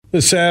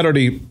This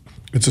Saturday,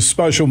 it's a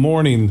special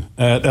morning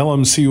at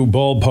LMCU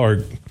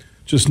Ballpark,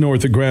 just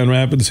north of Grand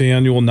Rapids. The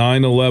annual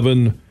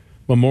 9/11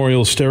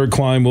 Memorial Stair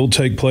Climb will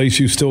take place.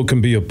 You still can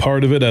be a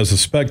part of it as a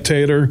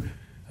spectator.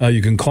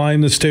 You can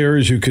climb the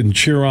stairs. You can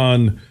cheer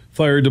on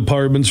fire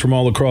departments from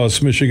all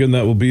across Michigan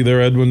that will be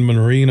there. Edwin,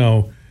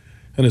 Marino,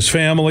 and his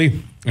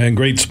family, and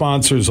great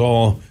sponsors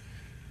all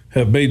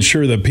have made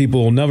sure that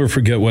people will never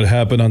forget what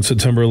happened on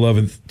September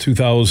 11th,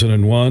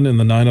 2001. And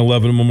the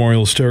 9/11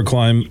 Memorial Stair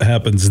Climb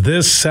happens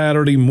this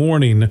Saturday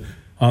morning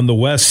on the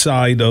west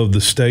side of the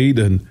state.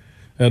 And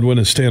Edwin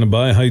is standing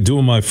by. How you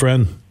doing, my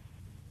friend?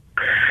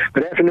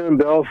 Good afternoon,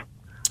 Bill.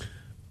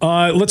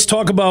 Let's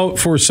talk about,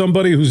 for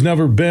somebody who's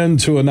never been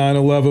to a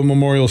 9/11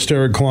 Memorial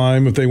Stair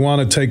Climb, if they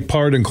want to take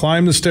part and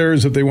climb the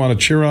stairs, if they want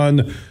to cheer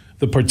on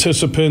the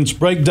participants,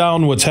 break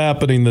down what's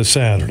happening this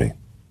Saturday.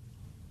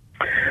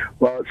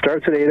 Well, it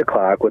starts at 8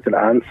 o'clock with an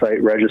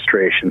on-site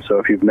registration. So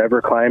if you've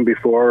never climbed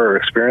before or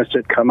experienced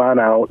it, come on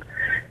out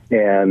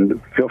and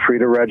feel free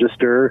to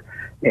register.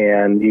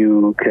 And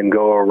you can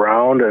go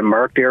around a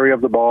marked area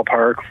of the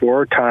ballpark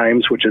 4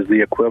 times, which is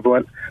the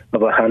equivalent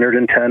of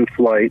 110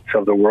 flights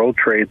of the World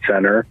Trade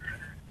Center.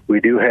 We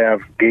do have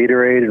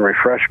Gatorade and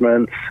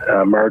refreshments,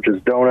 Marge's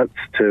Donuts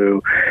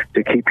to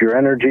keep your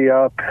energy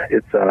up.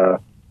 It's a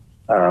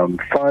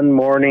fun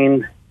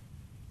morning,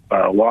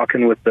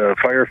 walking with the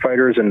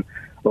firefighters and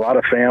a lot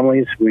of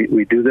families.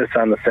 We do this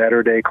on the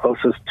Saturday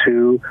closest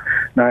to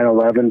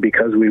 9/11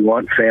 because we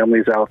want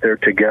families out there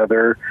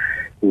together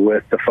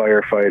with the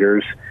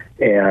firefighters.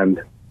 And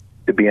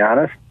to be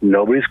honest,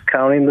 nobody's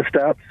counting the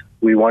steps.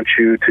 We want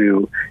you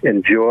to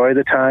enjoy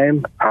the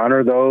time,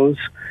 honor those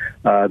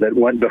that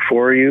went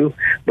before you.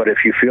 But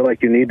if you feel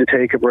like you need to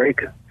take a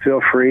break,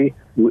 feel free.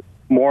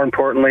 More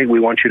importantly, we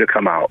want you to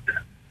come out.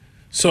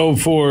 So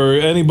for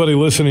anybody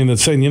listening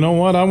that's saying, you know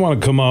what, I want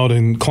to come out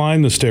and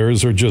climb the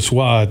stairs or just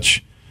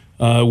watch,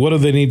 what do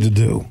they need to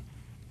do?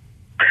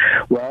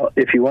 Well,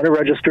 if you want to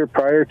register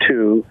prior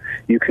to,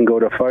 you can go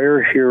to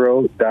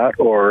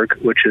firehero.org,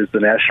 which is the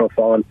National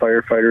Fallen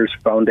Firefighters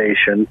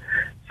Foundation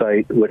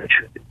site, which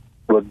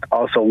would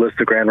also list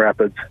the Grand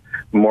Rapids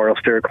Memorial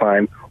Stair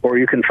Climb, or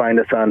you can find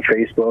us on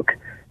Facebook,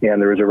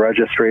 and there is a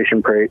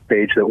registration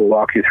page that will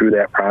walk you through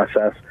that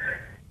process.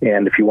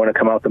 And if you want to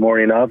come out the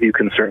morning of, you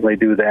can certainly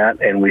do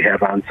that, and we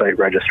have on-site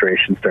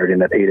registration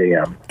starting at 8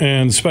 a.m.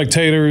 And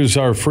spectators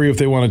are free if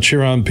they want to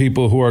cheer on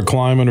people who are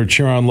climbing or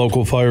cheer on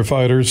local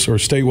firefighters or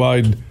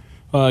statewide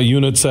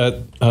units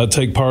that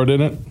take part in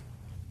it?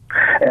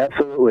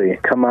 Absolutely.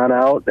 Come on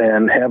out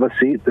and have a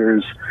seat.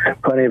 There's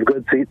plenty of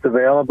good seats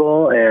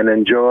available, and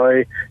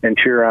enjoy and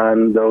cheer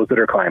on those that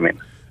are climbing.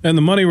 And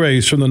the money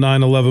raised from the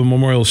 9/11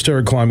 Memorial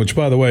Stair Climb, which,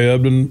 by the way,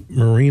 Edwin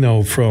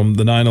Marino from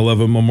the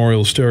 9/11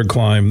 Memorial Stair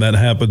Climb, that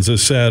happens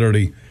this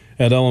Saturday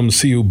at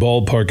LMCU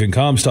Ballpark in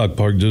Comstock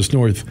Park, just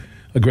north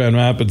of Grand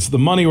Rapids. The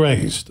money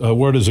raised,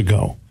 where does it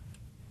go?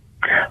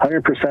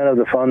 100% of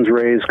the funds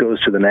raised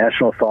goes to the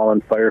National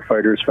Fallen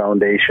Firefighters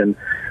Foundation,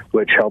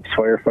 which helps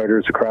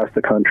firefighters across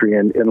the country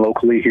and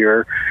locally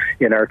here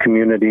in our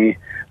community,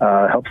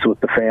 helps with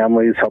the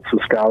families, helps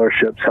with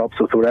scholarships, helps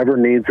with whatever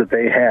needs that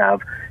they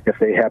have if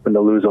they happen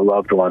to lose a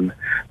loved one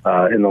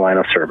in the line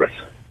of service.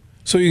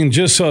 So you can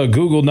just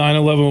Google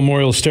 9/11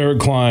 Memorial Stair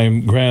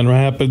Climb, Grand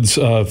Rapids,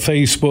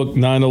 Facebook,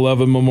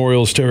 9/11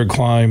 Memorial Stair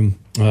Climb,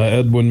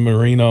 Edwin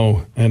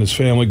Marino and his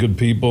family, good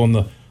people, and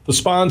the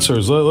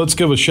sponsors. Let's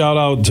give a shout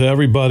out to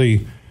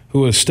everybody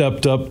who has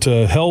stepped up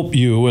to help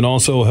you and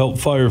also help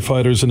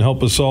firefighters and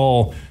help us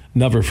all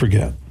never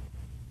forget.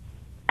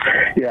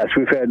 Yes,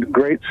 we've had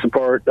great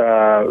support.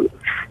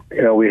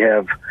 We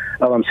have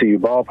LMCU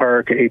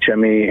Ballpark,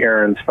 HME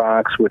Aaron's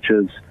Fox, which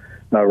is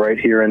right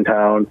here in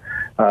town.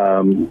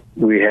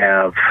 We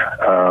have,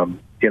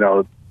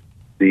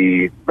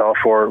 the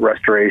Balfour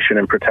Restoration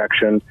and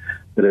Protection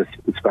that is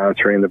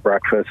sponsoring the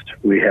breakfast.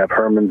 We have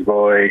Herman's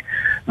Boy,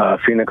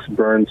 Phoenix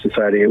Burn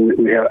Society.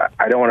 We have,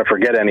 I don't want to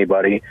forget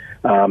anybody.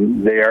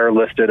 They are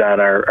listed on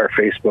our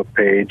Facebook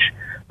page,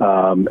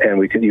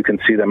 and you can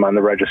see them on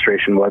the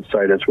registration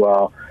website as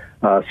well.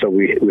 So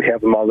we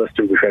have them all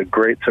listed. We've had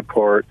great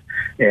support,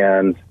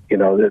 and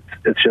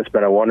it's just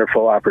been a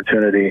wonderful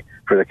opportunity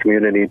for the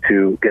community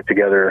to get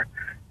together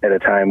at a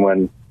time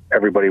when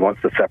everybody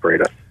wants to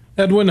separate us.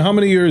 Edwin, how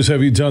many years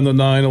have you done the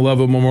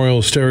 9/11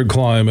 Memorial Stair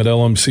Climb at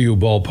LMCU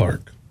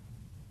Ballpark?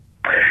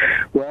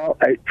 Well,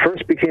 I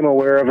first became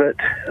aware of it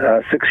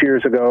 6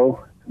 years ago.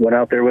 Went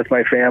out there with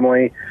my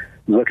family,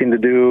 looking to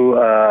do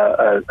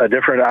a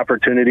different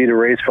opportunity to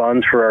raise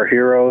funds for our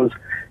heroes.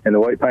 And the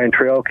White Pine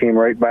Trail came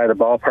right by the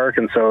ballpark,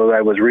 and so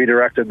I was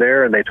redirected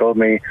there, and they told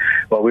me,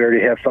 well, we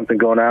already have something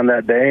going on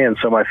that day, and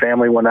so my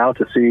family went out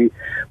to see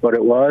what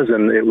it was,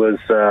 and it was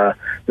the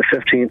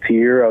 15th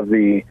year of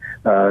the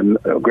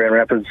Grand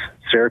Rapids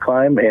Stair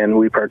Climb, and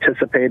we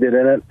participated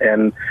in it,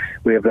 and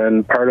we have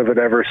been part of it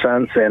ever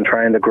since and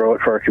trying to grow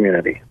it for our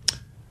community.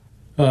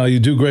 You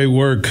do great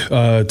work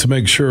to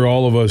make sure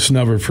all of us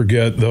never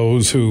forget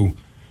those who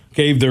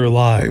gave their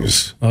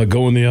lives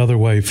going the other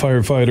way,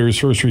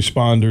 firefighters, first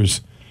responders,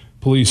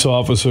 police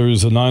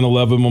officers. The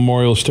 9/11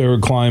 Memorial Stair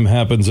Climb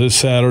happens this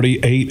Saturday,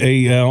 8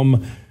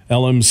 a.m.,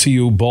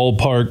 LMCU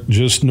Ballpark,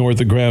 just north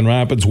of Grand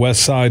Rapids,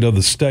 west side of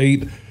the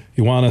state.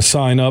 You want to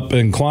sign up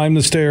and climb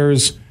the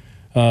stairs,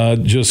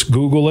 just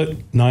Google it,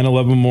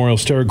 9/11 Memorial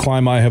Stair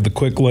Climb. I have the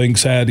quick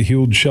links at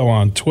Huge Show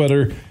on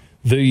Twitter,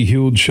 The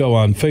Huge Show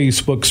on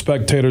Facebook.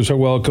 Spectators are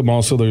welcome.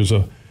 Also, there's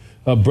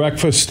a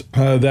breakfast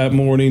that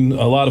morning,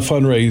 a lot of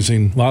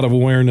fundraising, a lot of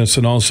awareness,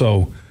 and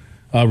also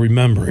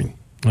remembering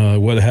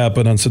what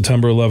happened on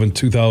September 11,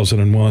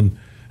 2001.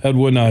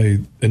 Edwin, I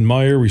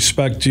admire,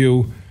 respect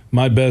you.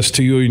 My best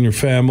to you and your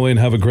family, and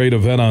have a great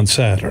event on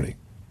Saturday.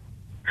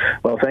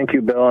 Well, thank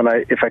you, Bill. And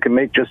if I can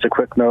make just a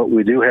quick note,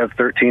 we do have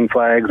 13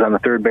 flags on the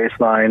third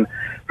baseline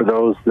for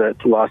those that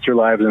lost their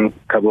lives in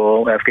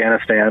Kabul,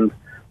 Afghanistan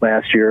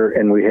last year,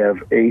 and we have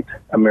 8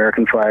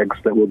 American flags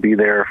that will be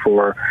there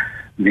for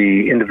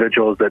the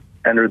individuals that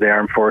entered the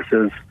armed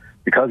forces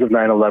because of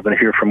 9/11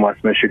 here from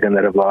West Michigan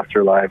that have lost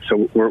their lives.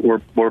 So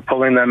we're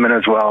pulling them in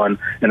as well and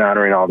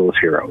honoring all those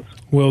heroes.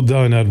 Well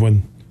done,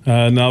 Edwin.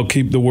 And I'll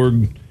keep the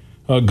word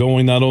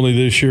going not only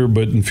this year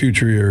but in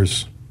future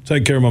years.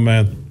 Take care, my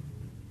man.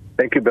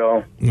 Thank you,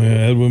 Bill. Yeah,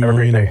 Edwin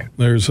Marino.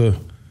 There's a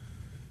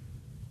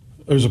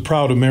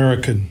proud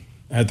American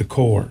at the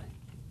core.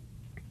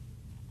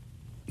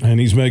 And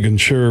he's making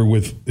sure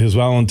with his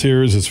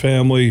volunteers, his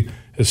family,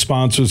 his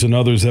sponsors, and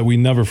others that we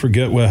never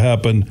forget what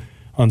happened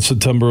on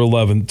September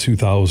 11,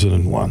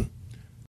 2001.